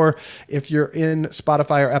Twitter, or if you're in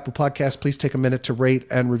Spotify or Apple Podcasts, please take a minute to rate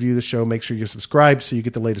and review the show. Make sure you're subscribed so you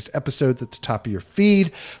get the latest episodes at the top of your feed.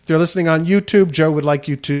 If you're listening on YouTube, Joe would like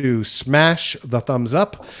you to smash the thumbs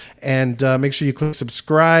up and make sure you click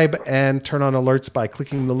subscribe and turn on alerts by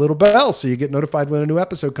clicking the little bell so you get notified when a new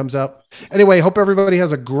episode comes out. Anyway, hope everybody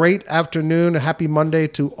has a great afternoon. A happy Monday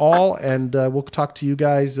to all, and we'll talk to you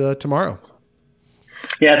guys tomorrow.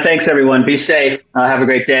 Yeah, thanks, everyone. Be safe. Have a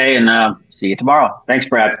great day, and see you tomorrow. Thanks,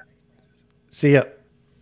 Brad. See ya.